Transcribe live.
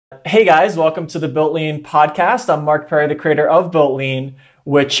Hey guys, welcome to the Built Lean podcast. I'm Mark Perry, the creator of Built Lean,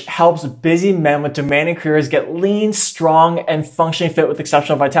 which helps busy men with demanding careers get lean, strong, and functionally fit with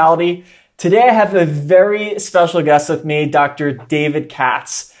exceptional vitality. Today I have a very special guest with me, Dr. David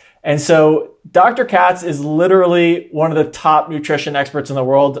Katz. And so Dr. Katz is literally one of the top nutrition experts in the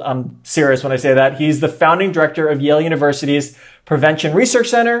world. I'm serious when I say that. He's the founding director of Yale University's Prevention Research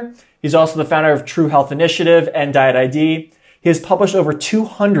Center. He's also the founder of True Health Initiative and Diet ID. He has published over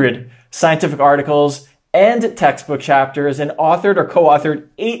 200 scientific articles and textbook chapters and authored or co-authored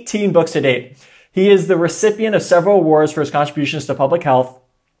 18 books to date. He is the recipient of several awards for his contributions to public health,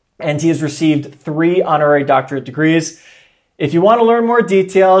 and he has received 3 honorary doctorate degrees. If you want to learn more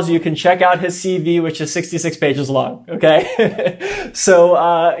details, you can check out his CV, which is 66 pages long, okay? So,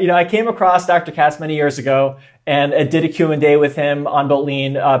 I came across Dr. Katz many years ago and did a Q&A with him on Built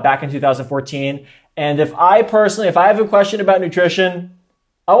Lean back in 2014. And if I have a question about nutrition,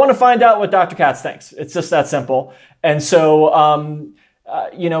 I want to find out what Dr. Katz thinks. It's just that simple. And so,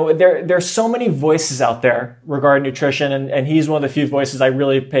 there's so many voices out there regarding nutrition, and he's one of the few voices I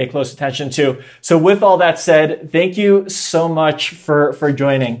really pay close attention to. So with all that said, thank you so much for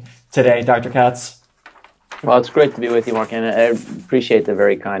joining today, Dr. Katz. Well, it's great to be with you, Mark, and I appreciate the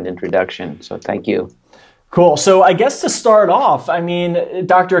very kind introduction. So thank you. Cool. So I guess to start off, I mean,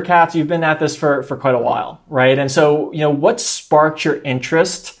 Dr. Katz, you've been at this for quite a while, right? And so, what sparked your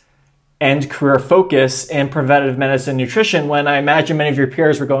interest and career focus in preventive medicine nutrition when I imagine many of your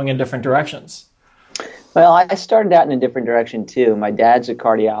peers were going in different directions? Well, I started out in a different direction too. My dad's a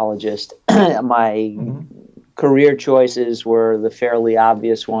cardiologist. My career choices were the fairly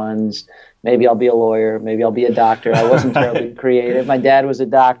obvious ones. Maybe I'll be a lawyer. Maybe I'll be a doctor. I wasn't terribly creative. My dad was a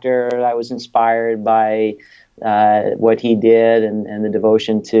doctor. I was inspired by what he did and the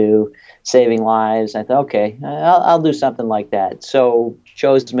devotion to saving lives. I thought, okay, I'll do something like that. So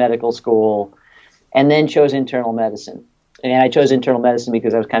chose medical school and then chose internal medicine. And I chose internal medicine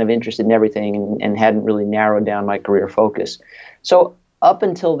because I was kind of interested in everything and hadn't really narrowed down my career focus. So up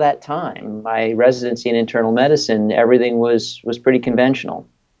until that time, my residency in internal medicine, everything was pretty conventional.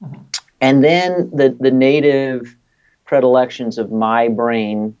 And then the native predilections of my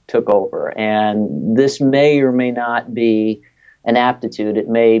brain took over. And this may or may not be an aptitude. It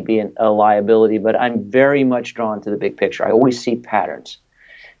may be a liability, but I'm very much drawn to the big picture. I always see patterns.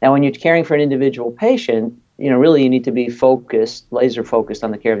 Now, when you're caring for an individual patient, really you need to be focused, laser focused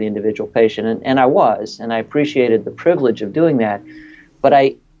on the care of the individual patient. And I was, and I appreciated the privilege of doing that. But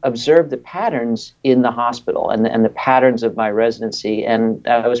I observed the patterns in the hospital and the patterns of my residency, and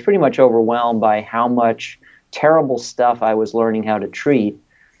I was pretty much overwhelmed by how much terrible stuff I was learning how to treat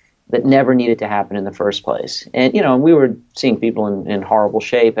that never needed to happen in the first place. And, we were seeing people in horrible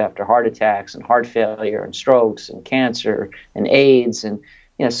shape after heart attacks and heart failure and strokes and cancer and AIDS, and,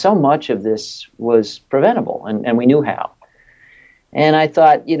 so much of this was preventable, and we knew how. And I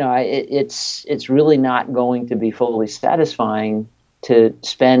thought, it's really not going to be fully satisfying to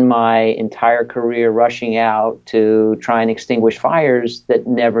spend my entire career rushing out to try and extinguish fires that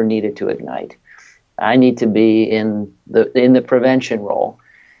never needed to ignite. I need to be in the prevention role,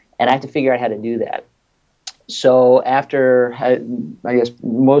 and I have to figure out how to do that. So after, I guess,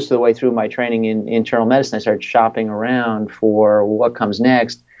 most of the way through my training in internal medicine, I started shopping around for what comes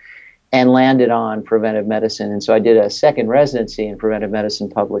next and landed on preventive medicine. And so I did a second residency in preventive medicine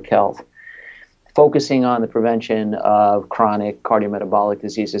public health, focusing on the prevention of chronic cardiometabolic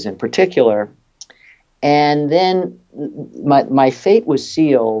diseases in particular. And then my fate was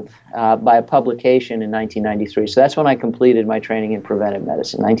sealed by a publication in 1993. So that's when I completed my training in preventive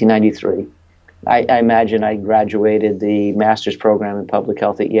medicine, 1993. I imagine I graduated the master's program in public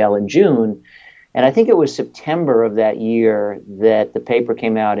health at Yale in June. And I think it was September of that year that the paper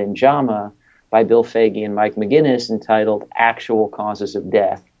came out in JAMA by Bill Foege and Mike McGinnis entitled Actual Causes of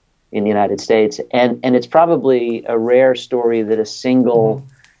Death in the United States. And it's probably a rare story that a single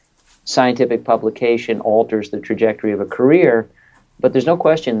scientific publication alters the trajectory of a career, but there's no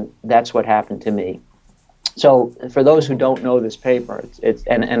question that's what happened to me. So for those who don't know this paper,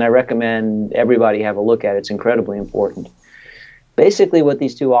 and I recommend everybody have a look at it. It's incredibly important. Basically what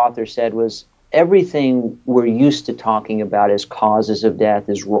these two authors said was everything we're used to talking about as causes of death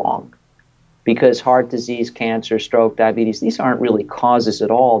is wrong. Because heart disease, cancer, stroke, diabetes, these aren't really causes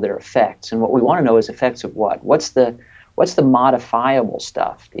at all, they're effects. And what we want to know is effects of what? What's the modifiable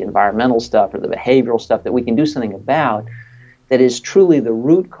stuff, the environmental stuff or the behavioral stuff that we can do something about that is truly the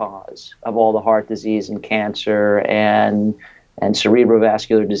root cause of all the heart disease and cancer and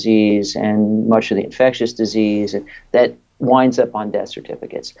cerebrovascular disease and much of the infectious disease that winds up on death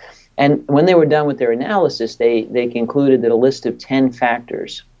certificates. And when they were done with their analysis, they concluded that a list of 10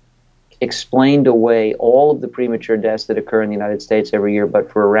 factors explained away all of the premature deaths that occur in the United States every year,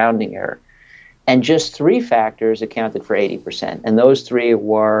 but for a rounding error. And just 3 factors accounted for 80%. And those 3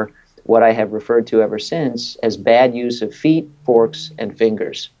 were what I have referred to ever since as bad use of feet, forks, and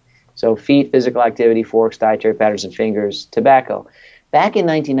fingers. So feet, physical activity, forks, dietary patterns, and fingers, tobacco. Back in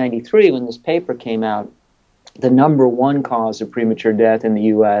 1993, when this paper came out, the number 1 cause of premature death in the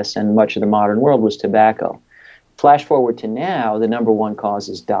U.S. and much of the modern world was tobacco. Flash forward to now, the number 1 cause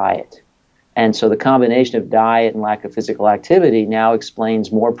is diet. And so the combination of diet and lack of physical activity now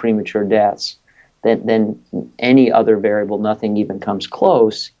explains more premature deaths than any other variable. Nothing even comes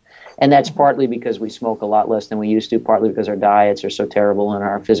close. And that's partly because we smoke a lot less than we used to, partly because our diets are so terrible and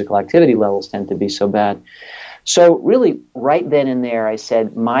our physical activity levels tend to be so bad. So really, right then and there, I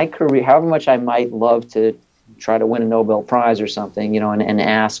said, my career, however much I might love to try to win a Nobel Prize or something, and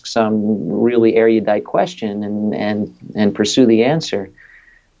ask some really erudite question and pursue the answer,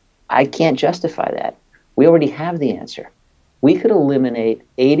 I can't justify that. We already have the answer. We could eliminate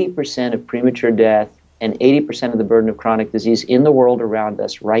 80% of premature death and 80% of the burden of chronic disease in the world around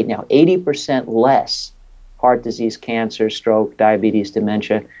us right now. 80% less heart disease, cancer, stroke, diabetes,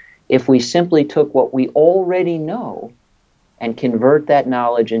 dementia, if we simply took what we already know and convert that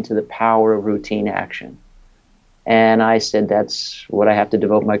knowledge into the power of routine action. And I said, that's what I have to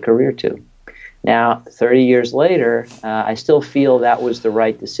devote my career to. Now, 30 years later, I still feel that was the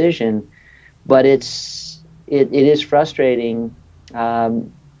right decision, but it is frustrating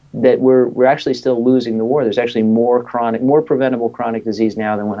that we're actually still losing the war. There's actually more preventable chronic disease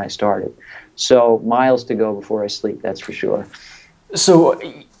now than when I started. So miles to go before I sleep, that's for sure. So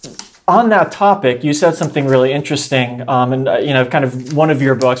on that topic, you said something really interesting, and kind of one of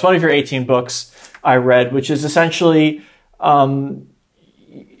your 18 books I read, which is essentially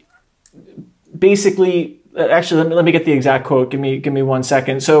basically, actually, let me get the exact quote. Give me 1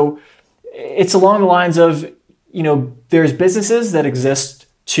 second. So it's along the lines of, there's businesses that exist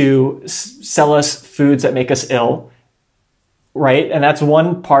to sell us foods that make us ill, right? And that's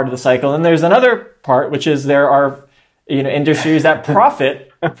one part of the cycle. And there's another part, which is there are industries that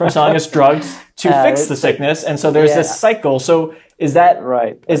profit from selling us drugs to fix the sickness. And so there's this cycle. So is that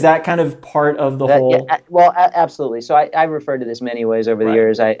right? Is that kind of part of the whole? Yeah, well, absolutely. So I've referred to this many ways over the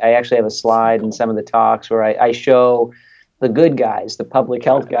years. I actually have a slide in some of the talks where I show the good guys, the public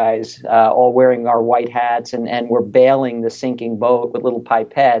health guys, all wearing our white hats, and we're bailing the sinking boat with little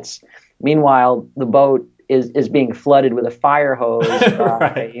pipettes. Meanwhile, the boat is being flooded with a fire hose,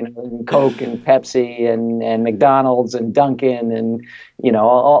 and Coke and Pepsi and McDonald's and Dunkin' and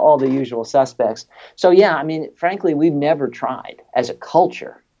all the usual suspects. So yeah, I mean, frankly, we've never tried as a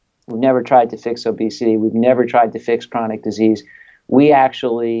culture. We've never tried to fix obesity. We've never tried to fix chronic disease. We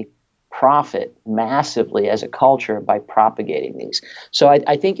actually profit massively as a culture by propagating these. So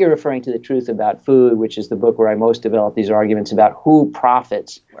I think you're referring to The Truth About Food, which is the book where I most develop these arguments about who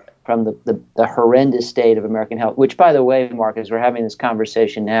profits from the horrendous state of American health, which, by the way, Mark, as we're having this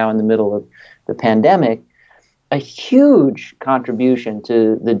conversation now in the middle of the pandemic, a huge contribution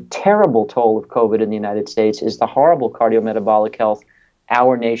to the terrible toll of COVID in the United States is the horrible cardiometabolic health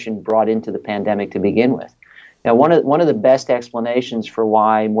our nation brought into the pandemic to begin with. Now, one of the best explanations for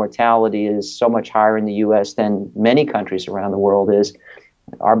why mortality is so much higher in the U.S. than many countries around the world is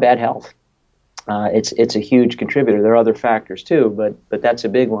our bad health. It's a huge contributor. There are other factors too, but that's a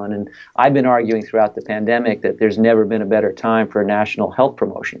big one. And I've been arguing throughout the pandemic that there's never been a better time for a national health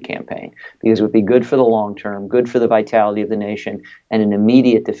promotion campaign, because it would be good for the long term, good for the vitality of the nation, and an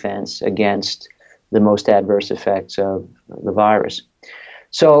immediate defense against the most adverse effects of the virus.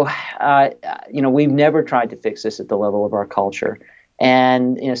 So, we've never tried to fix this at the level of our culture.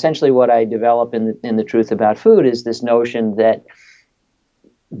 And essentially what I develop in the Truth About Food is this notion that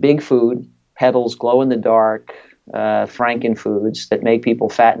big food peddles glow-in-the-dark frankenfoods that make people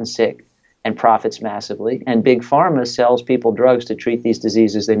fat and sick and profits massively. And big pharma sells people drugs to treat these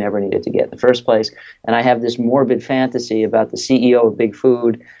diseases they never needed to get in the first place. And I have this morbid fantasy about the CEO of big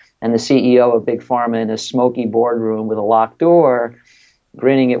food and the CEO of big pharma in a smoky boardroom with a locked door,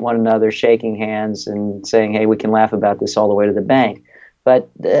 grinning at one another, shaking hands, and saying, hey, we can laugh about this all the way to the bank. But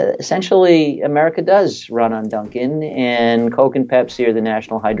essentially, America does run on Dunkin', and Coke and Pepsi are the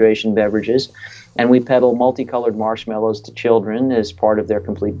national hydration beverages, and we peddle multicolored marshmallows to children as part of their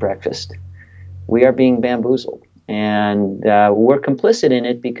complete breakfast. We are being bamboozled, and we're complicit in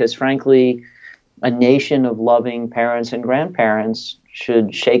it because, frankly, a nation of loving parents and grandparents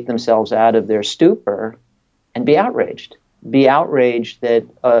should shake themselves out of their stupor and be outraged. Be outraged that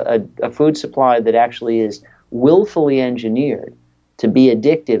a food supply that actually is willfully engineered to be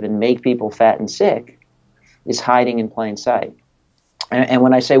addictive and make people fat and sick is hiding in plain sight. And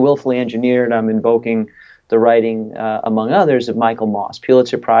when I say willfully engineered, I'm invoking the writing, among others, of Michael Moss,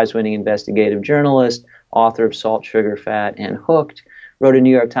 Pulitzer Prize-winning investigative journalist, author of Salt, Sugar, Fat, and Hooked, wrote a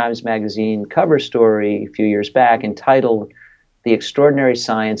New York Times Magazine cover story a few years back entitled The Extraordinary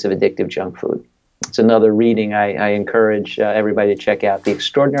Science of Addictive Junk Food. It's another reading I encourage everybody to check out, The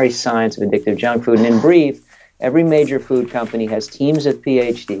Extraordinary Science of Addictive Junk Food. And in brief, every major food company has teams of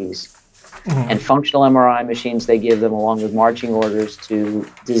PhDs and functional MRI machines they give them, along with marching orders, to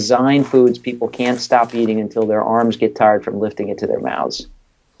design foods people can't stop eating until their arms get tired from lifting it to their mouths.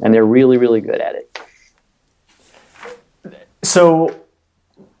 And they're really, really good at it. So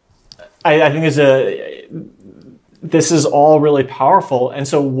I think this is all really powerful. And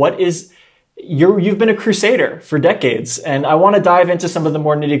so you've been a crusader for decades, and I want to dive into some of the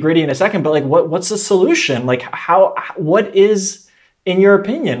more nitty gritty in a second, but like, what's the solution? Like what is, in your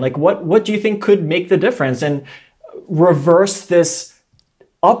opinion, like what do you think could make the difference and reverse this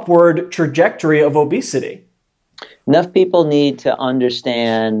upward trajectory of obesity? Enough people need to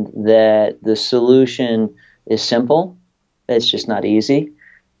understand that the solution is simple. It's just not easy,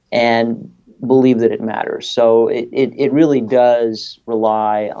 and believe that it matters. So it really does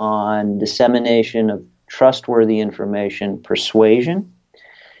rely on dissemination of trustworthy information, persuasion,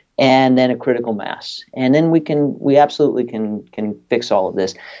 and then a critical mass. And then we absolutely can fix all of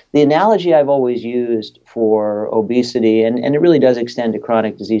this. The analogy I've always used for obesity, and it really does extend to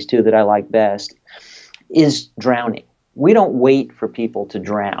chronic disease too, that I like best, is drowning. We don't wait for people to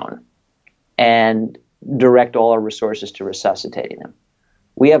drown and direct all our resources to resuscitating them.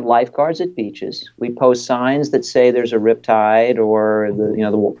 We have lifeguards at beaches. We post signs that say there's a riptide, or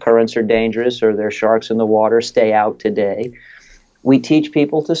the currents are dangerous, or there are sharks in the water, stay out today. We teach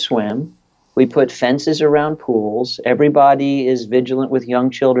people to swim. We put fences around pools. Everybody is vigilant with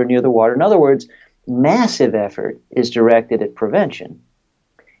young children near the water. In other words, massive effort is directed at prevention.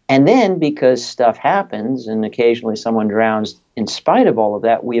 And then, because stuff happens and occasionally someone drowns in spite of all of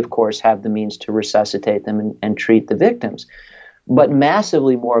that, we, of course, have the means to resuscitate them and treat the victims. But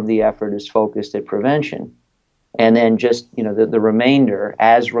massively more of the effort is focused at prevention. And then just, the remainder,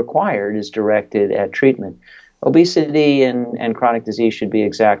 as required, is directed at treatment. Obesity and chronic disease should be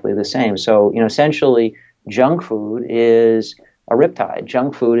exactly the same. So, essentially, junk food is a riptide.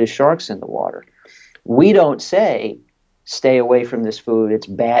 Junk food is sharks in the water. We don't say, stay away from this food, it's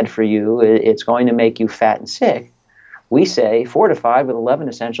bad for you, it's going to make you fat and sick. We say, fortified with 11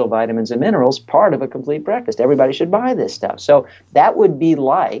 essential vitamins and minerals, part of a complete breakfast. Everybody should buy this stuff. So that would be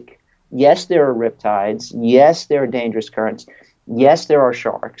like, yes, there are riptides. Yes, there are dangerous currents. Yes, there are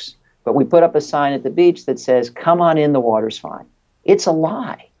sharks. But we put up a sign at the beach that says, come on in, the water's fine. It's a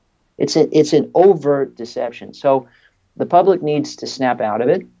lie. It's an overt deception. So the public needs to snap out of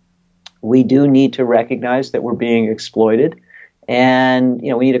it. We do need to recognize that we're being exploited. And,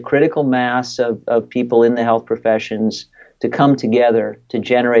 we need a critical mass of people in the health professions to come together to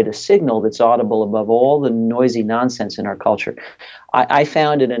generate a signal that's audible above all the noisy nonsense in our culture. I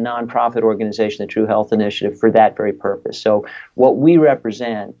founded a nonprofit organization, the True Health Initiative, for that very purpose. So what we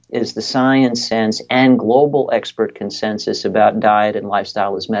represent is the science, sense, and global expert consensus about diet and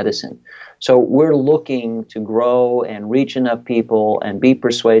lifestyle as medicine. So we're looking to grow and reach enough people and be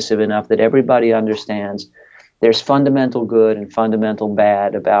persuasive enough that everybody understands there's fundamental good and fundamental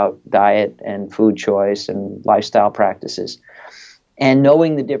bad about diet and food choice and lifestyle practices. And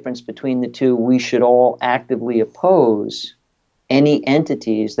knowing the difference between the two, we should all actively oppose any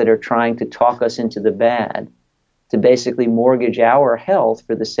entities that are trying to talk us into the bad, to basically mortgage our health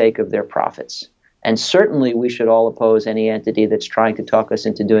for the sake of their profits. And certainly we should all oppose any entity that's trying to talk us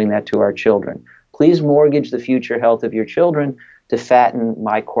into doing that to our children. Please mortgage the future health of your children to fatten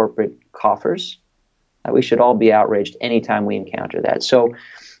my corporate coffers. We should all be outraged anytime we encounter that. So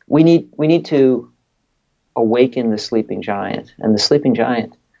we need to awaken the sleeping giant, and the sleeping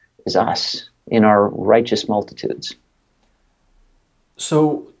giant is us in our righteous multitudes.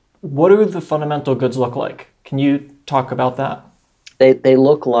 So what do the fundamental goods look like? Can you talk about that? They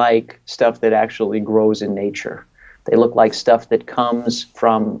look like stuff that actually grows in nature. They look like stuff that comes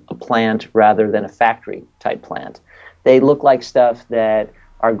from a plant rather than a factory type plant. They look like stuff that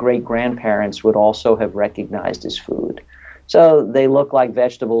our great-grandparents would also have recognized as food. So they look like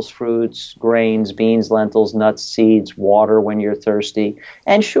vegetables, fruits, grains, beans, lentils, nuts, seeds, water when you're thirsty.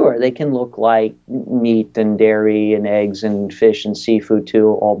 And sure, they can look like meat and dairy and eggs and fish and seafood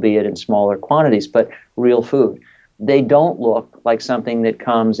too, albeit in smaller quantities, but real food. They don't look like something that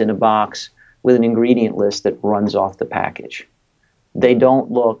comes in a box with an ingredient list that runs off the package. They don't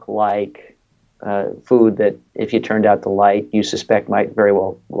look like food that, if you turned out the light, you suspect might very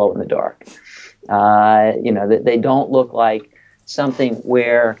well glow in the dark. They don't look like something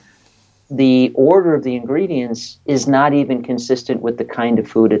where the order of the ingredients is not even consistent with the kind of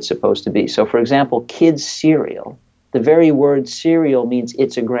food it's supposed to be. So, for example, kids' cereal, the very word cereal means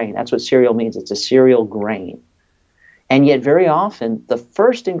it's a grain. That's what cereal means. It's a cereal grain. And yet very often the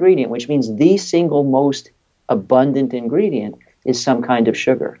first ingredient, which means the single most abundant ingredient, is some kind of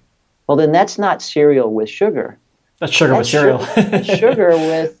sugar. Well, then that's not cereal with sugar. That's sugar with cereal. Sugar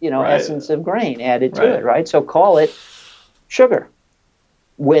with, right, essence of grain added to it, right? So call it sugar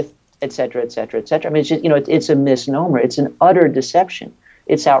with et cetera, et cetera, et cetera. I mean, it's just, it's a misnomer. It's an utter deception.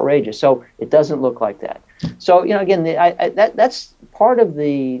 It's outrageous. So it doesn't look like that. So, again, that's part of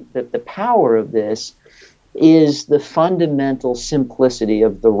the power of this is the fundamental simplicity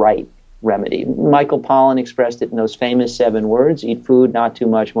of the right remedy. Michael Pollan expressed it in those famous 7 words: eat food, not too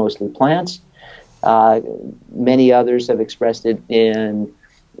much, mostly plants. Many others have expressed it in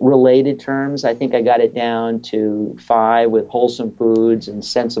related terms. I think I got it down to 5 with wholesome foods and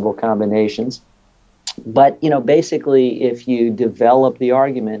sensible combinations. But, basically, if you develop the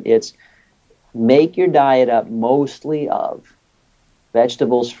argument, it's make your diet up mostly of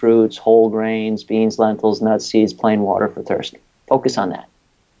vegetables, fruits, whole grains, beans, lentils, nuts, seeds, plain water for thirst. Focus on that.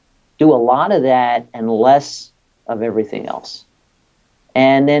 Do a lot of that and less of everything else.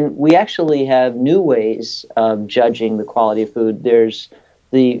 And then we actually have new ways of judging the quality of food. There's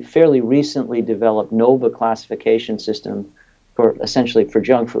the fairly recently developed NOVA classification system essentially for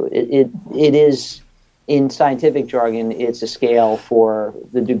junk food. It is, in scientific jargon, it's a scale for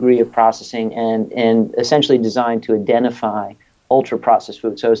the degree of processing and essentially designed to identify ultra-processed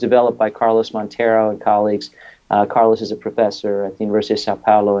food. So it was developed by Carlos Monteiro and colleagues. Carlos is a professor at the University of Sao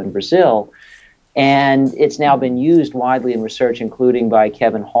Paulo in Brazil. And it's now been used widely in research, including by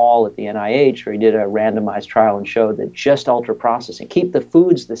Kevin Hall at the NIH, where he did a randomized trial and showed that just ultra-processing, keep the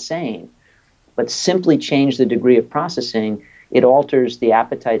foods the same, but simply change the degree of processing, it alters the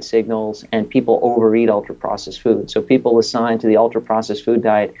appetite signals, and people overeat ultra-processed food. So people assigned to the ultra-processed food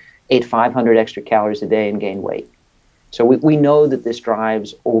diet ate 500 extra calories a day and gained weight. So we know that this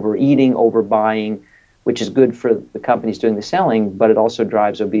drives overeating, overbuying, which is good for the companies doing the selling, but it also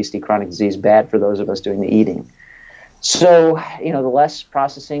drives obesity, chronic disease, bad for those of us doing the eating. So, the less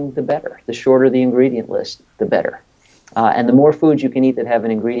processing, the better. The shorter the ingredient list, the better. And the more foods you can eat that have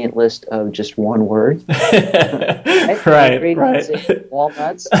an ingredient list of just one word. Right.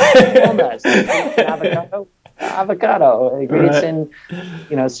 Walnuts, avocado. Ingredients in,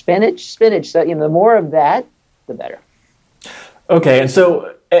 spinach. So, the more of that, the better. Okay, and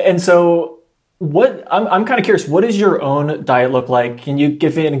so what I'm kind of curious, what does your own diet look like? Can you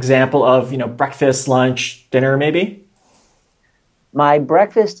give me an example of, breakfast, lunch, dinner maybe? My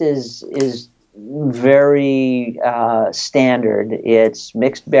breakfast is very standard. It's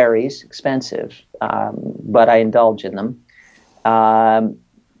mixed berries, expensive, but I indulge in them.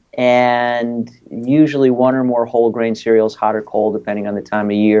 And usually 1 or more whole grain cereals, hot or cold, depending on the time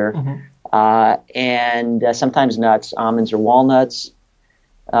of year. Mm-hmm. And sometimes nuts, almonds or walnuts.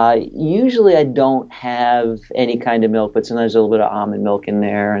 Usually I don't have any kind of milk, but sometimes a little bit of almond milk in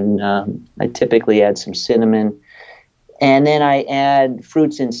there. And I typically add some cinnamon. And then I add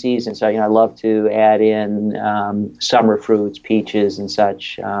fruits in season. So, I love to add in summer fruits, peaches and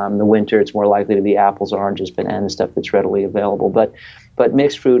such. The winter, it's more likely to be apples, oranges, bananas, stuff that's readily available. But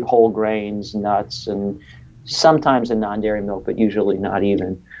mixed fruit, whole grains, nuts, and sometimes a non-dairy milk, but usually not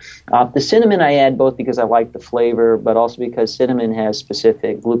even. The cinnamon I add both because I like the flavor, but also because cinnamon has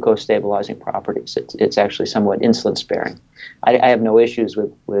specific glucose stabilizing properties. It's actually somewhat insulin sparing. I have no issues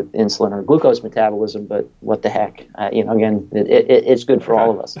with insulin or glucose metabolism, but what the heck? Again, it's good for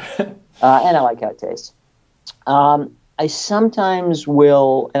all of us. And I like how it tastes. I sometimes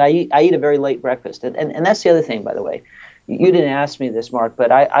will, and I eat a very late breakfast. And that's the other thing, by the way. You didn't ask me this, Mark,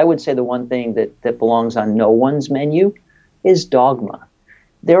 but I would say the one thing that belongs on no one's menu is dogma.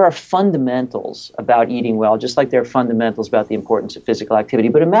 There are fundamentals about eating well, just like there are fundamentals about the importance of physical activity.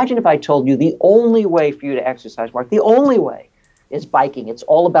 But imagine if I told you the only way for you to exercise, Mark, the only way is biking. It's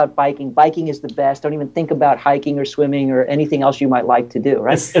all about biking. Biking is the best. Don't even think about hiking or swimming or anything else you might like to do,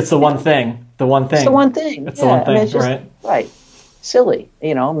 right? It's the one thing. The one thing. It's the one thing. It's the one thing, it's just, right? Right. Silly.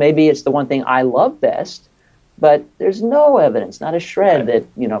 Maybe it's the one thing I love best. But there's no evidence, not a shred,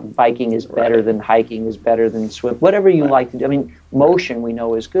 that biking is better than hiking, is better than swim. Whatever you like to do. I mean, motion we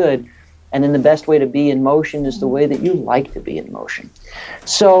know is good, and then the best way to be in motion is the way that you like to be in motion.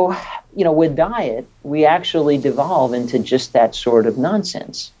 So, with diet, we actually devolve into just that sort of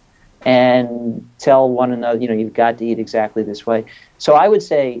nonsense, and tell one another, you've got to eat exactly this way. So I would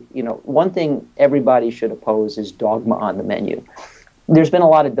say, one thing everybody should oppose is dogma on the menu. There's been a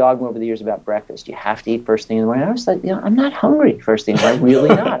lot of dogma over the years about breakfast. You have to eat first thing in the morning. I was like, I'm not hungry first thing in the morning. I'm really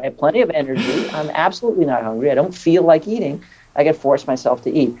not. I have plenty of energy. I'm absolutely not hungry. I don't feel like eating. I get forced myself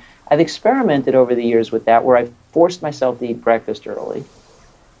to eat. I've experimented over the years with that, where I've forced myself to eat breakfast early.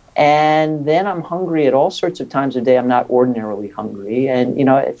 And then I'm hungry at all sorts of times of day. I'm not ordinarily hungry.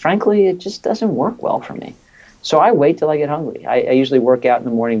 And, frankly, it just doesn't work well for me. So I wait till I get hungry. I usually work out in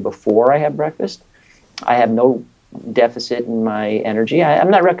the morning before I have breakfast. I have no deficit in my energy. I'm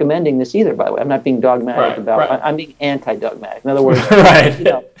not recommending this either, by the way. I'm not being dogmatic about it. I'm being anti-dogmatic. In other words,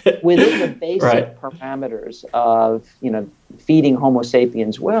 within the basic parameters of, feeding Homo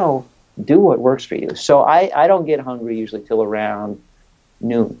sapiens well, do what works for you. So I don't get hungry usually till around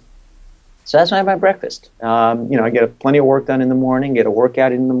noon. So that's when I have my breakfast. I get plenty of work done in the morning, get a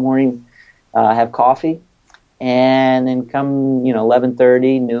workout in the morning, have coffee, and then come,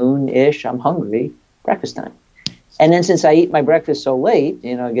 11:30, noon-ish, I'm hungry, breakfast time. And then since I eat my breakfast so late,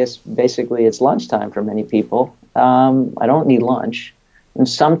 I guess basically it's lunchtime for many people, I don't need lunch. And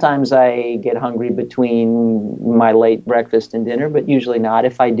sometimes I get hungry between my late breakfast and dinner, but usually not.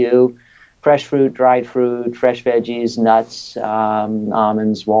 If I do, fresh fruit, dried fruit, fresh veggies, nuts,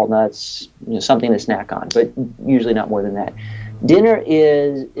 almonds, walnuts, something to snack on, but usually not more than that. Dinner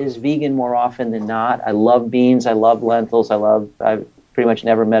is vegan more often than not. I love beans. I love lentils. I've pretty much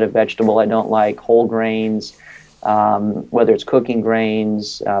never met a vegetable I don't like. Whole grains, whether it's cooking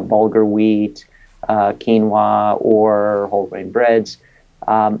grains, bulgur wheat, quinoa, or whole grain breads.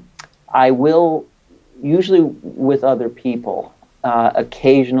 I will, usually with other people,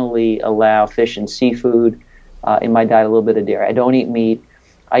 occasionally allow fish and seafood in my diet, a little bit of dairy. I don't eat meat.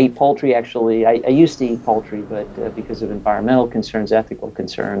 I eat poultry, actually. I used to eat poultry, but because of environmental concerns, ethical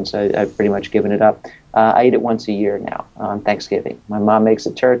concerns, I've pretty much given it up. I eat it once a year now on Thanksgiving. My mom makes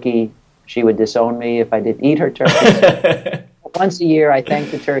a turkey. She would disown me if I didn't eat her turkey. Once a year, I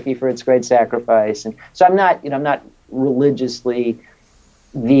thank the turkey for its great sacrifice. And so I'm not religiously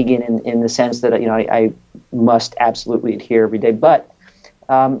vegan in the sense that I must absolutely adhere every day. But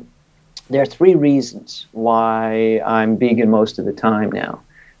there are three reasons why I'm vegan most of the time now.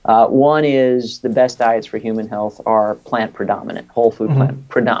 One is the best diets for human health are plant predominant, whole food plant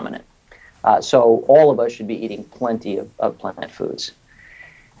predominant. So all of us should be eating plenty of plant foods.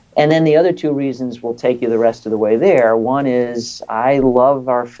 And then the other two reasons will take you the rest of the way there. One is I love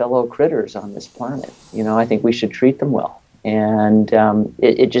our fellow critters on this planet. I think we should treat them well. And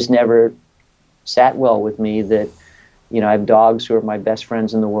it just never sat well with me that, I have dogs who are my best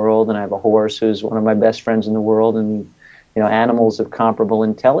friends in the world, and I have a horse who's one of my best friends in the world, and, animals of comparable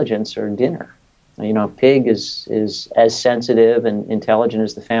intelligence are dinner. A pig is as sensitive and intelligent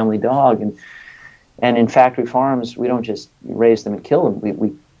as the family dog. And in factory farms, we don't just raise them and kill them.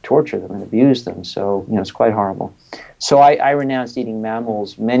 We torture them and abuse them. So, it's quite horrible. So I renounced eating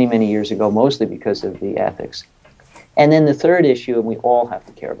mammals many, many years ago, mostly because of the ethics. And then the third issue, and we all have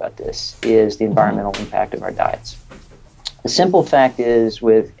to care about this, is the environmental impact of our diets. The simple fact is,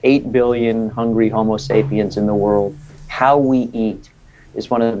 with 8 billion hungry Homo sapiens in the world, how we eat is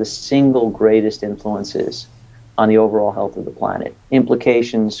one of the single greatest influences on the overall health of the planet.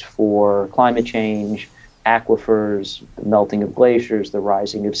 Implications for climate change, aquifers, the melting of glaciers, the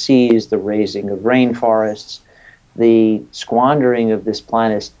rising of seas, the raising of rainforests, the squandering of this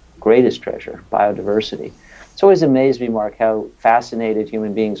planet's greatest treasure, biodiversity. It's always amazed me, Mark, how fascinated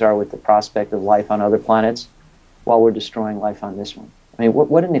human beings are with the prospect of life on other planets while we're destroying life on this one. I mean,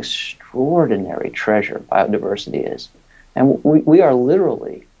 what an extraordinary treasure biodiversity is. And we are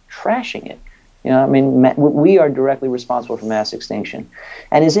literally trashing it. We are directly responsible for mass extinction.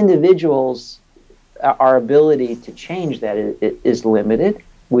 And as individuals, our ability to change that is limited.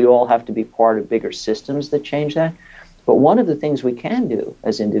 We all have to be part of bigger systems that change that. But one of the things we can do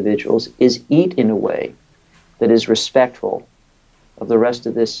as individuals is eat in a way that is respectful of the rest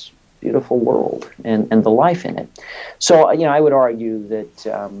of this beautiful world and the life in it. So, I would argue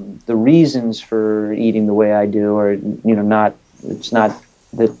that the reasons for eating the way I do are, it's not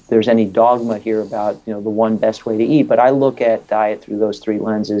that there's any dogma here about, the one best way to eat, but I look at diet through those three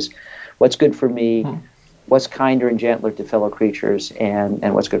lenses. What's good for me, what's kinder and gentler to fellow creatures, and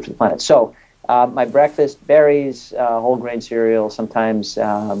what's good for the planet. So my breakfast, berries, whole grain cereal, sometimes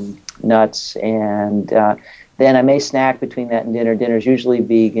nuts, and then I may snack between that and dinner. Dinner's usually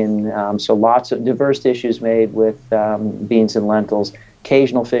vegan, so lots of diverse dishes made with beans and lentils,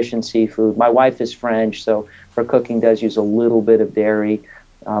 occasional fish and seafood. My wife is French, so her cooking does use a little bit of dairy.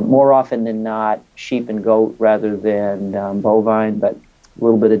 More often than not, sheep and goat rather than bovine, but a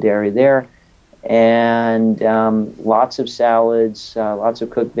little bit of dairy there. And lots of salads, lots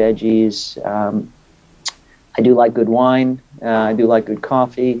of cooked veggies, I do like good wine. I do like good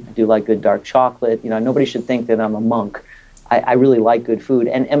coffee. I do like good dark chocolate. Nobody should think that I'm a monk. I really like good food.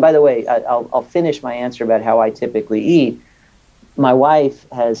 And by the way, I'll finish my answer about how I typically eat. My wife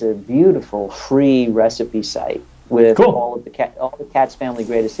has a beautiful free recipe site with Cool. all the Katz family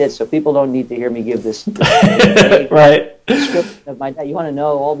greatest hits. So people don't need to hear me give this right description of my diet. You want to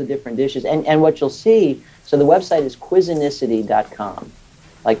know all the different dishes. And what you'll see, so the website is cuisinicity.com.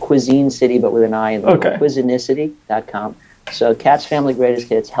 Like Cuisine City, but with an I in the middle. Cuisinicity.com. So Katz family greatest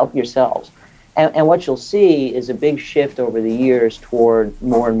hits, help yourselves. And what you'll see is a big shift over the years toward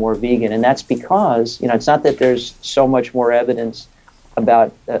more and more vegan. And that's because, it's not that there's so much more evidence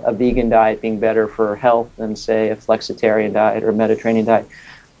about a vegan diet being better for health than, say, a flexitarian diet or a Mediterranean diet.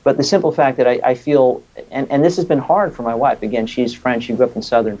 But the simple fact that I feel, and this has been hard for my wife. Again, she's French. She grew up in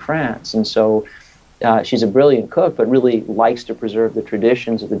southern France. And so she's a brilliant cook, but really likes to preserve the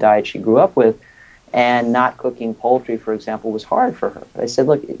traditions of the diet she grew up with. And not cooking poultry, for example, was hard for her. But I said,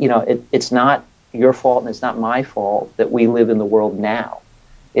 look, it's not your fault and it's not my fault that we live in the world now.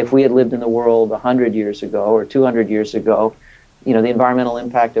 If we had lived in the world 100 years ago or 200 years ago, the environmental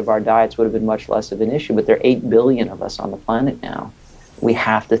impact of our diets would have been much less of an issue. But there are 8 billion of us on the planet now. We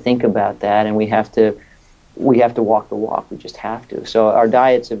have to think about that, and we have to walk the walk. We just have to. So our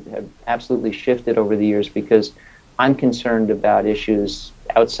diets have absolutely shifted over the years because I'm concerned about issues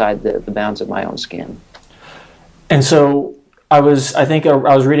outside the bounds of my own skin. And so I was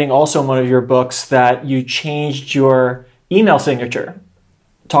reading also in one of your books that you changed your email signature,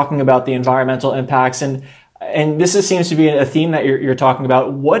 talking about the environmental impacts, and this seems to be a theme that you're talking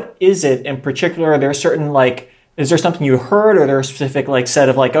about. What is it in particular? Are there certain, is there something you heard, or are there a specific set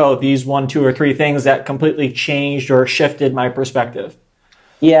of oh, these 1, 2, or 3 things that completely changed or shifted my perspective?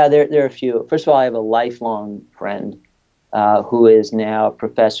 Yeah, there are a few. First of all, I have a lifelong friend who is now a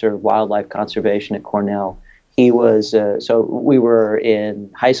professor of wildlife conservation at Cornell. He was, so we were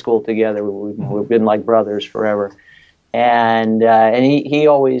in high school together. We've been like brothers forever. And he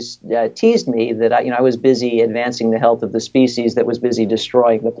always teased me that I was busy advancing the health of the species that was busy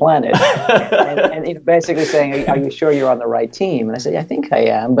destroying the planet. and basically saying, are you sure you're on the right team? And I said, yeah, I think I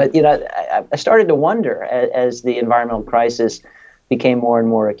am. But, I started to wonder as the environmental crisis became more and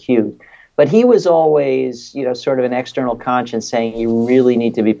more acute. But he was always, sort of an external conscience saying you really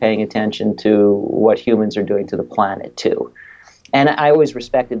need to be paying attention to what humans are doing to the planet, too. And I always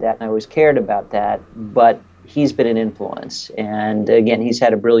respected that, and I always cared about that. But he's been an influence. And again, he's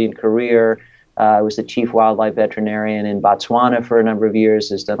had a brilliant career. Was the chief wildlife veterinarian in Botswana for a number of years,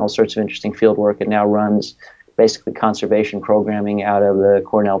 has done all sorts of interesting field work, and now runs basically conservation programming out of the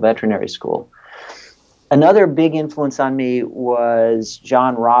Cornell Veterinary School. Another big influence on me was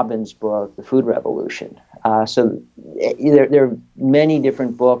John Robbins' book, The Food Revolution. So there are many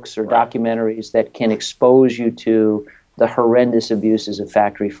different books or documentaries that can expose you to the horrendous abuses of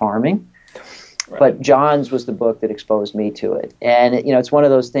factory farming. Right. But John's was the book that exposed me to it. And, it's one of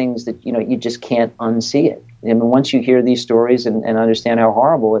those things that, you just can't unsee it. I mean, once you hear these stories and understand how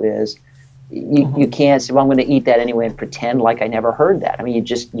horrible it is, you can't say, well, I'm going to eat that anyway and pretend like I never heard that. I mean, you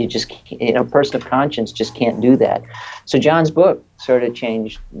just can't, a person of conscience just can't do that. So John's book sort of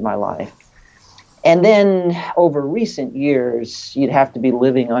changed my life. And then over recent years, you'd have to be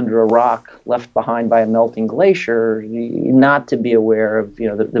living under a rock left behind by a melting glacier not to be aware of,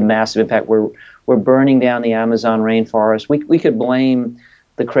 the massive impact. We're burning down the Amazon rainforest. We could blame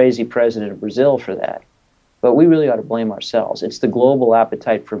the crazy president of Brazil for that. But we really ought to blame ourselves. It's the global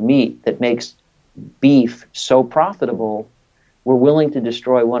appetite for meat that makes beef so profitable. We're willing to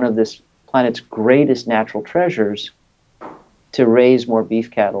destroy one of this planet's greatest natural treasures to raise more beef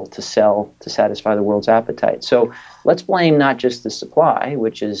cattle to sell to satisfy the world's appetite. So let's blame not just the supply,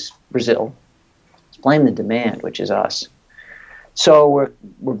 which is Brazil. Let's blame the demand, which is us. So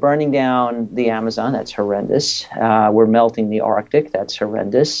we're burning down the Amazon. That's horrendous. We're melting the Arctic. That's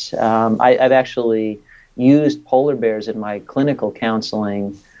horrendous. I've actually used polar bears in my clinical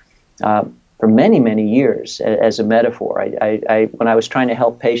counseling for many, many years as a metaphor. When I was trying to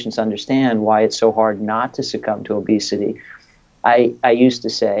help patients understand why it's so hard not to succumb to obesity, I used to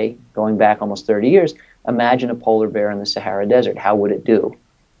say, going back almost 30 years, imagine a polar bear in the Sahara Desert. How would it do?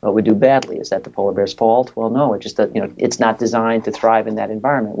 Well, it would do badly. Is that the polar bear's fault? Well, no, it's just that it's not designed to thrive in that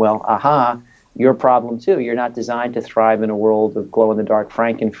environment. Well, your problem too. You're not designed to thrive in a world of glow-in-the-dark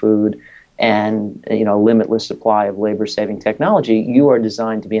frankenfood and limitless supply of labor-saving technology. You are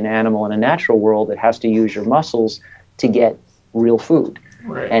designed to be an animal in a natural world that has to use your muscles to get real food.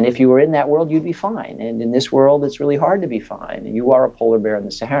 Right. And if you were in that world, you'd be fine. And in this world, it's really hard to be fine. And you are a polar bear in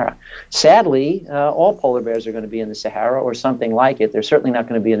the Sahara. Sadly, all polar bears are going to be in the Sahara or something like it. They're certainly not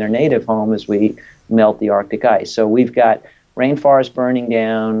going to be in their native home as we melt the Arctic ice. So we've got rainforests burning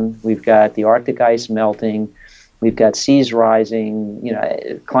down. We've got the Arctic ice melting. We've got seas rising. You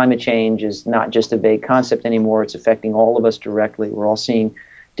know, climate change is not just a vague concept anymore. It's affecting all of us directly. We're all seeing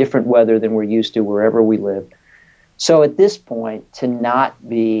different weather than we're used to wherever we live. So at this point, to not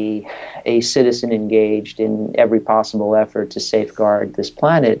be a citizen engaged in every possible effort to safeguard this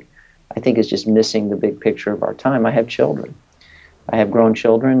planet, I think is just missing the big picture of our time. I have children. I have grown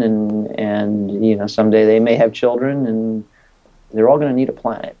children, and you know, someday they may have children, and they're all going to need a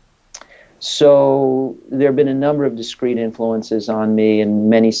planet. So there have been a number of discrete influences on me,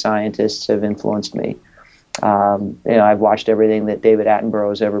 and many scientists have influenced me. You know, I've watched everything that David Attenborough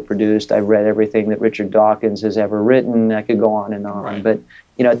has ever produced. I've read everything that Richard Dawkins has ever written. I could go on and on. Right. But,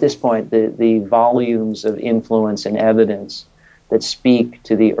 you know, at this point, the volumes of influence and evidence that speak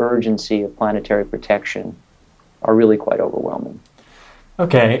to the urgency of planetary protection are really quite overwhelming.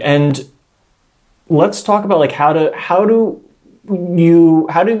 Okay, and let's talk about like how do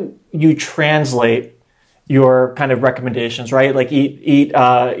you translate your kind of recommendations, right? Like eat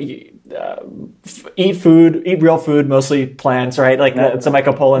food, eat real food, mostly plants, right? Like it's the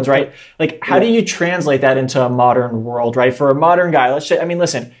mycopollins, right? Like how do you translate that into a modern world, right? For a modern guy, let's say, I mean,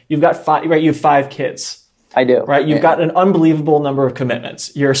 listen, you've got five, right? You have 5 kids. I do. Right? You've got an unbelievable number of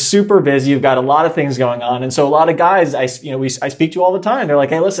commitments. You're super busy. You've got a lot of things going on. And so a lot of guys I speak to all the time. They're like,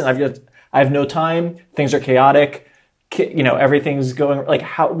 hey, listen, I have no time. Things are chaotic. You know, everything's going like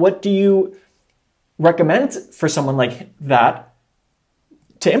what do you recommend for someone like that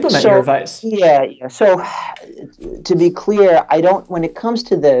to implement your advice? Yeah. So to be clear, I don't, when it comes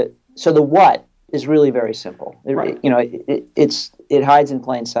to the what is really very simple. Right. You know, it hides in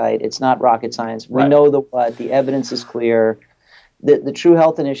plain sight. It's not rocket science. We know the what. The evidence is clear. The True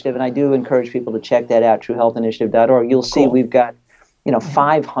Health Initiative, and I do encourage people to check that out, truehealthinitiative.org. You'll see we've got, you know,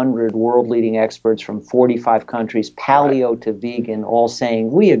 500 world-leading experts from 45 countries, paleo to vegan, all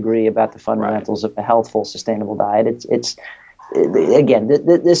saying we agree about the fundamentals of a healthful, sustainable diet. It's again,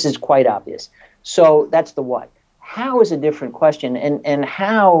 this is quite obvious. So that's the what. How is a different question, and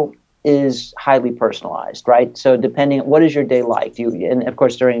how is highly personalized, right? So depending on what is your day like, and of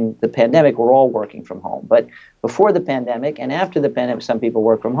course during the pandemic we're all working from home, but before the pandemic and after the pandemic, some people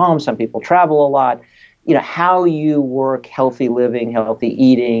work from home, some people travel a lot. You know, how you work healthy living, healthy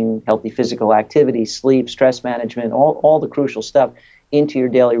eating, healthy physical activity, sleep, stress management, all the crucial stuff into your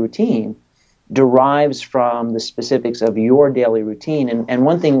daily routine derives from the specifics of your daily routine. And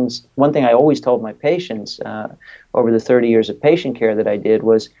one thing I always told my patients over the 30 years of patient care that I did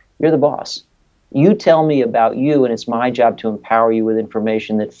was, you're the boss. You tell me about you, and it's my job to empower you with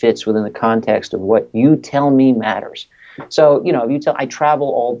information that fits within the context of what you tell me matters. So, you know, if you tell, I travel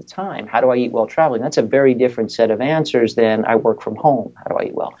all the time. How do I eat well traveling? That's a very different set of answers than I work from home. How do I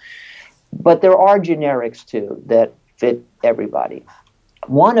eat well? But there are generics, too, that fit everybody.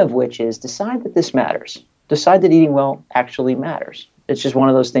 One of which is decide that this matters. Decide that eating well actually matters. It's just one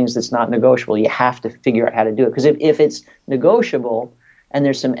of those things that's not negotiable. You have to figure out how to do it. Because if it's negotiable, and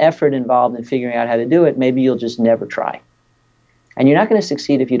there's some effort involved in figuring out how to do it, maybe you'll just never try. And you're not going to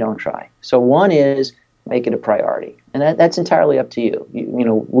succeed if you don't try. So one is make it a priority. And that's entirely up to you. You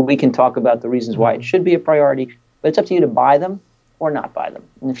know, we can talk about the reasons why it should be a priority, but it's up to you to buy them or not buy them.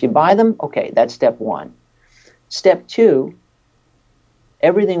 And if you buy them, okay, that's step 1. Step 2,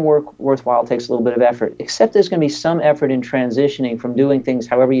 everything worthwhile takes a little bit of effort, except there's going to be some effort in transitioning from doing things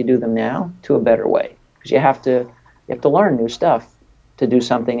however you do them now to a better way. Because you have to learn new stuff to do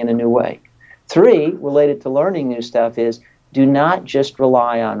something in a new way. 3, related to learning new stuff, is do not just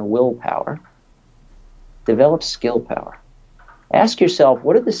rely on willpower. Develop skill power. Ask yourself,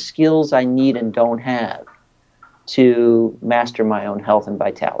 what are the skills I need and don't have to master my own health and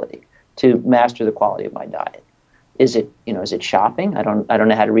vitality, to master the quality of my diet? Is it shopping? I don't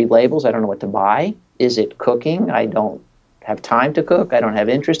know how to read labels. I don't know what to buy. Is it cooking? I don't have time to cook. I don't have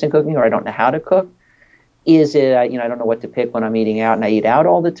interest in cooking, or I don't know how to cook. Is it, I don't know what to pick when I'm eating out and I eat out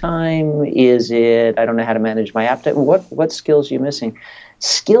all the time? Is it, I don't know how to manage my appetite? What skills are you missing?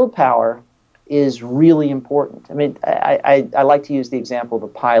 Skill power is really important. I mean, I like to use the example of a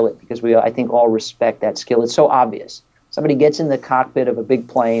pilot because I think all respect that skill. It's so obvious. Somebody gets in the cockpit of a big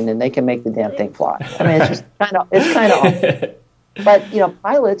plane and they can make the damn thing fly. I mean, it's kind of obvious. But, you know,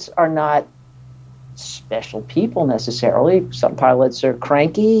 pilots are not special people necessarily. Some pilots are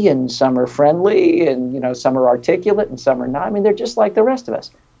cranky and some are friendly and, you know, some are articulate and some are not. I mean, they're just like the rest of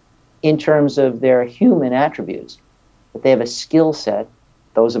us in terms of their human attributes. But they have a skill set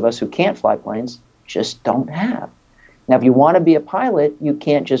those of us who can't fly planes just don't have. Now, if you want to be a pilot, you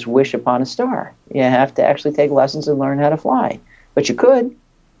can't just wish upon a star. You have to actually take lessons and learn how to fly. But you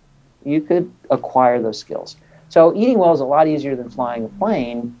could acquire those skills. So eating well is a lot easier than flying a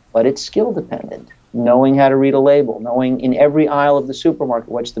plane, but it's skill dependent. Knowing how to read a label, knowing in every aisle of the supermarket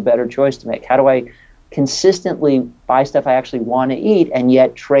what's the better choice to make. How do I consistently buy stuff I actually want to eat and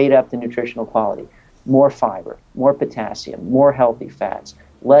yet trade up the nutritional quality? More fiber, more potassium, more healthy fats,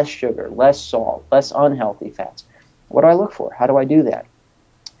 less sugar, less salt, less unhealthy fats. What do I look for? How do I do that?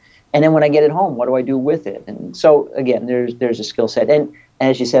 And then when I get it home, what do I do with it? And so, again, there's a skill set. And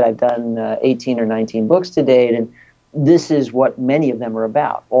as you said, I've done 18 or 19 books to date, and this is what many of them are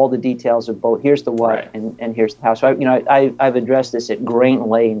about. All the details of both. Here's the what, right, and here's the how. So I've addressed this at great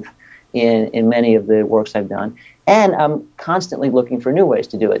length in many of the works I've done. And I'm constantly looking for new ways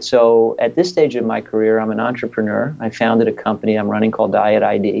to do it. So at this stage of my career, I'm an entrepreneur. I founded a company I'm running called Diet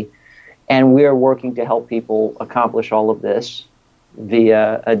ID. And we're working to help people accomplish all of this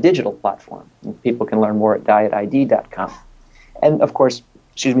via a digital platform. People can learn more at dietid.com. And of course,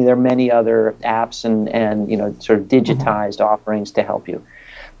 there are many other apps and sort of digitized offerings to help you.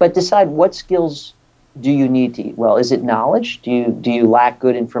 But decide, what skills do you need to eat well? Is it knowledge? Do you lack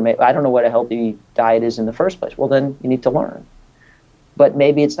good information? I don't know what a healthy diet is in the first place. Well, then you need to learn. But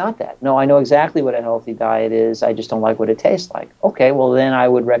maybe it's not that. No, I know exactly what a healthy diet is. I just don't like what it tastes like. Okay, well, then I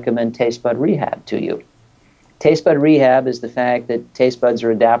would recommend taste bud rehab to you. Taste bud rehab is the fact that taste buds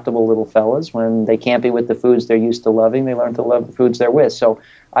are adaptable little fellas. When they can't be with the foods they're used to loving, they learn to love the foods they're with. So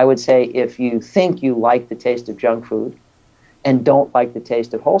I would say, if you think you like the taste of junk food and don't like the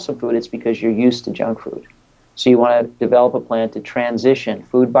taste of wholesome food, it's because you're used to junk food. So you want to develop a plan to transition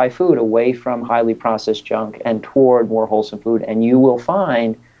food by food away from highly processed junk and toward more wholesome food, and you will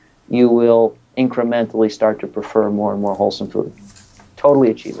find you will incrementally start to prefer more and more wholesome food.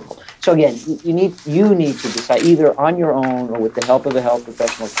 Totally achievable. So again, you need to decide, either on your own or with the help of a health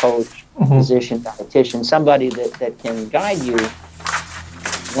professional, coach, physician, dietitian, somebody that can guide you.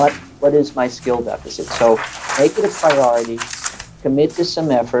 What is my skill deficit? So make it a priority, commit to some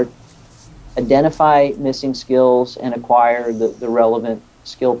effort, identify missing skills and acquire the relevant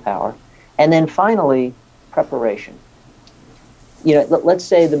skill power. And then finally, preparation. Let's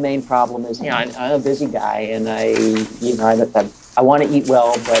say the main problem is, I'm a busy guy and I want to eat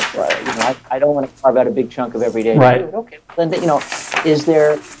well, but I don't want to carve out a big chunk of every day. Right. Okay. Then is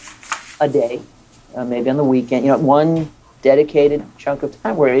there a day, maybe on the weekend, one dedicated chunk of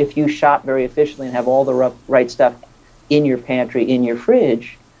time where if you shop very efficiently and have all the right stuff in your pantry, in your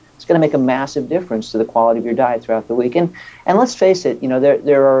fridge, it's going to make a massive difference to the quality of your diet throughout the week. And let's face it,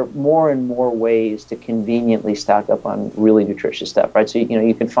 there are more and more ways to conveniently stock up on really nutritious stuff, right? So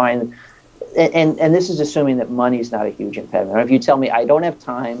you can find, and this is assuming that money is not a huge impediment. If you tell me I don't have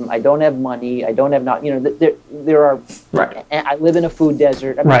time, I don't have money, I don't have there are. Right. I live in a food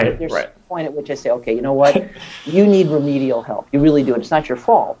desert. I mean, there's a point at which I say, okay, you know what, you need remedial help. You really do. It's not your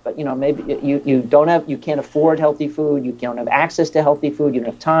fault, but maybe you can't afford healthy food. You don't have access to healthy food. You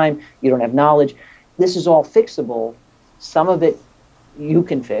don't have time. You don't have knowledge. This is all fixable. Some of it you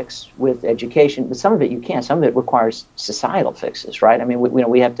can fix with education, but some of it you can't. Some of it requires societal fixes, right? I mean,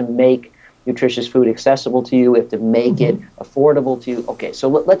 we have to make nutritious food accessible to you. We have to make it affordable to you. Okay, so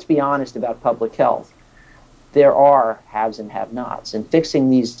let's be honest about public health. There are haves and have-nots, and fixing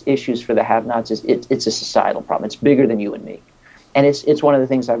these issues for the have-nots it's a societal problem. It's bigger than you and me, and it's one of the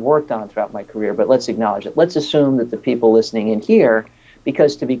things I've worked on throughout my career. But let's acknowledge it. Let's assume that the people listening in here,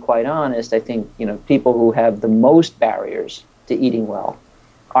 because to be quite honest, I think people who have the most barriers to eating well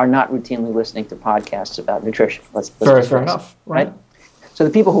are not routinely listening to podcasts about nutrition. Let's fair enough, right? So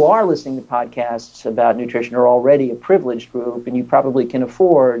the people who are listening to podcasts about nutrition are already a privileged group, and you probably can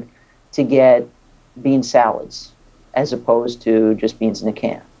afford to get bean salads as opposed to just beans in a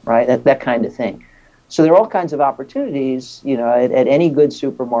can, right? That kind of thing. So there are all kinds of opportunities, at any good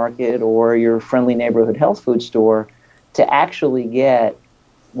supermarket or your friendly neighborhood health food store to actually get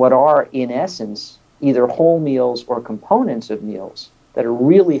what are, in essence, either whole meals or components of meals that are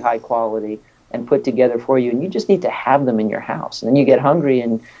really high quality and put together for you, and you just need to have them in your house. And then you get hungry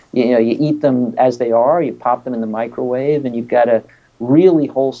and you eat them as they are, you pop them in the microwave, and you've got a really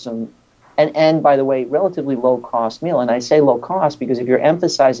wholesome and by the way, relatively low-cost meal. And I say low-cost because if you're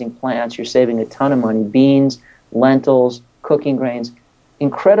emphasizing plants, you're saving a ton of money. Beans, lentils, cooking grains,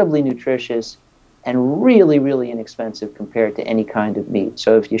 incredibly nutritious and really, really inexpensive compared to any kind of meat.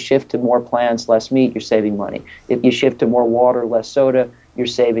 So if you shift to more plants, less meat, you're saving money. If you shift to more water, less soda, you're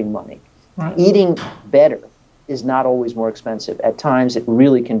saving money. Right. Eating better is not always more expensive. At times, it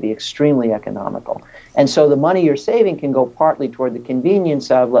really can be extremely economical. And so the money you're saving can go partly toward the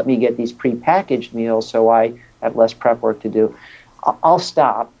convenience of, let me get these prepackaged meals so I have less prep work to do. I'll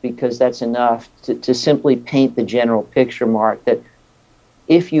stop because that's enough to simply paint the general picture, Mark, that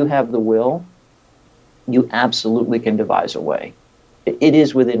if you have the will, you absolutely can devise a way. It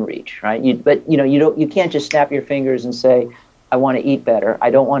is within reach, right? But you can't just snap your fingers and say, I want to eat better. I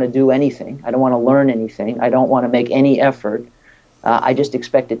don't want to do anything. I don't want to learn anything. I don't want to make any effort. I just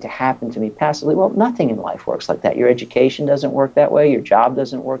expect it to happen to me passively. Well, nothing in life works like that. Your education doesn't work that way. Your job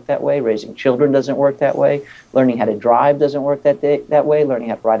doesn't work that way. Raising children doesn't work that way. Learning how to drive doesn't work that way. Learning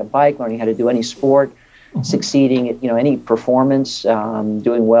how to ride a bike, learning how to do any sport, succeeding at any performance,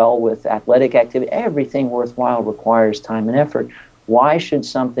 doing well with athletic activity, everything worthwhile requires time and effort. Why should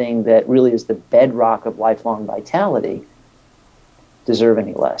something that really is the bedrock of lifelong vitality deserve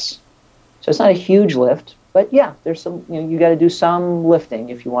any less? So it's not a huge lift, but yeah, there's some, you got to do some lifting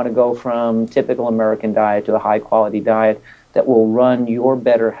if you want to go from typical American diet to a high quality diet that will run your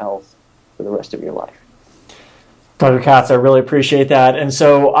better health for the rest of your life. Dr. Katz, I really appreciate that. And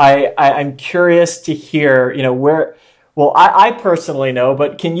so I'm curious to hear, where, well, I personally know,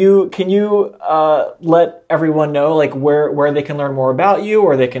 but can you let everyone know like where they can learn more about you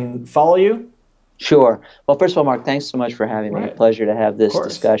or they can follow you? Sure. Well, first of all, Mark, thanks so much for having me. A pleasure to have this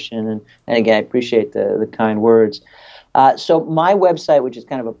discussion. And again, I appreciate the kind words. So my website, which is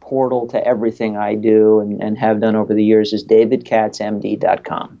kind of a portal to everything I do and have done over the years, is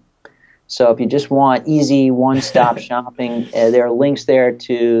davidkatzmd.com. So if you just want easy one-stop shopping, there are links there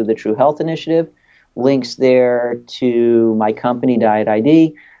to the True Health Initiative, links there to my company, Diet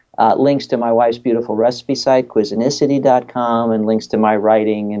ID, links to my wife's beautiful recipe site, Cuisinicity.com, and links to my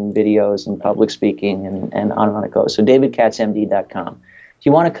writing and videos and public speaking and on it goes. So davidkatzmd.com. If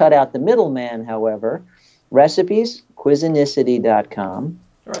you want to cut out the middleman, however, recipes, Cuisinicity.com.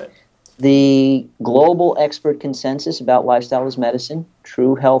 Right. The global expert consensus about lifestyle as medicine,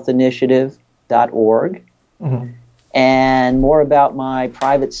 truehealthinitiative.org. And more about my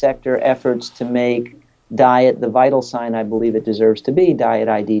private sector efforts to make diet the vital sign I believe it deserves to be,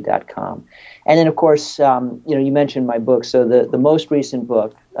 dietid.com. And then, of course, you mentioned my book. So the most recent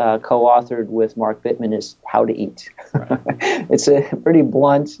book, co-authored with Mark Bittman, is How to Eat. Right. It's a pretty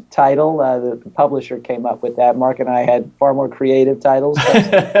blunt title. The publisher came up with that. Mark and I had far more creative titles.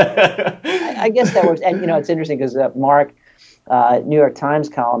 I guess that works. And, it's interesting because Mark, New York Times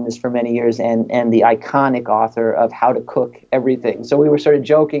columnist for many years and the iconic author of How to Cook Everything. So we were sort of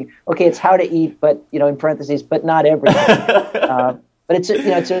joking, okay, it's how to eat, but, in parentheses, but not everything. But it's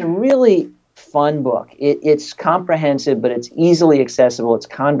a really fun book. It's comprehensive, but it's easily accessible. It's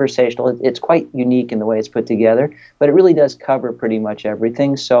conversational. It's quite unique in the way it's put together, but it really does cover pretty much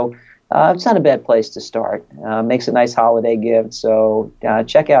everything. So it's not a bad place to start. Makes a nice holiday gift. So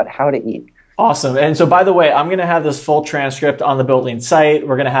check out How to Eat. Awesome. And so, by the way, I'm going to have this full transcript on the Built site.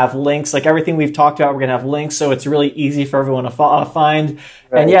 We're going to have links, like everything we've talked about, we're going to have links. So it's really easy for everyone to find.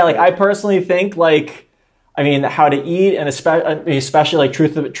 Right. And yeah, like I personally think How to Eat and especially like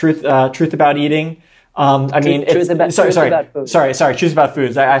truth about eating. Truth about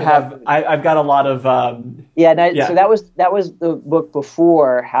foods. I've got a lot of So that was the book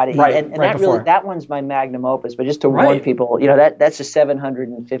before How to Eat, and that one's my magnum opus. But just to warn people, that's a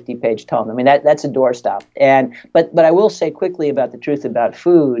 750-page tome. I mean that's a doorstop. But I will say quickly about the Truth About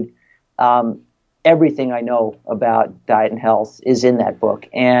Food. Everything I know about diet and health is in that book,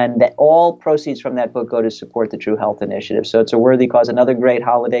 and that all proceeds from that book go to support the True Health Initiative. So it's a worthy cause, another great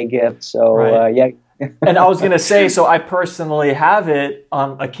holiday gift. So And I was going to say, so I personally have it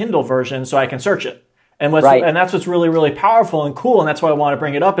on a Kindle version so I can search it. And that's what's really, really powerful and cool. And that's why I want to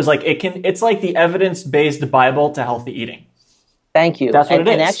bring it up is like, it's like the evidence-based Bible to healthy eating. Thank you. That's what it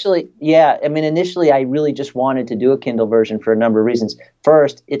is. And actually, initially I really just wanted to do a Kindle version for a number of reasons.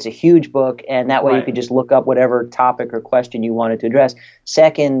 First, it's a huge book, and that way you could just look up whatever topic or question you wanted to address.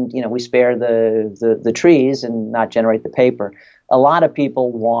 Second, we spare the trees and not generate the paper. A lot of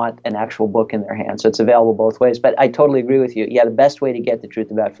people want an actual book in their hands, so it's available both ways. But I totally agree with you. Yeah, the best way to get the Truth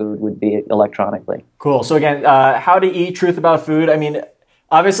About Food would be electronically. Cool. So again, How to Eat, Truth About Food. I mean,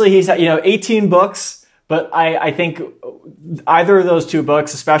 obviously he's 18 books, but I think either of those two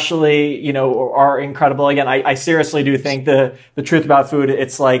books, especially are incredible. Again, I seriously do think the Truth About Food,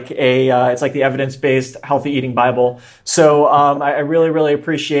 it's like the evidence-based healthy eating Bible. So I really, really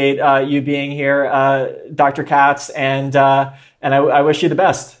appreciate you being here, Dr. Katz, and I wish you the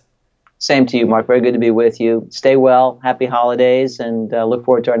best. Same to you, Mark. Very good to be with you. Stay well. Happy holidays, and look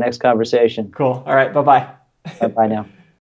forward to our next conversation. Cool. All right. Bye-bye. Bye-bye now.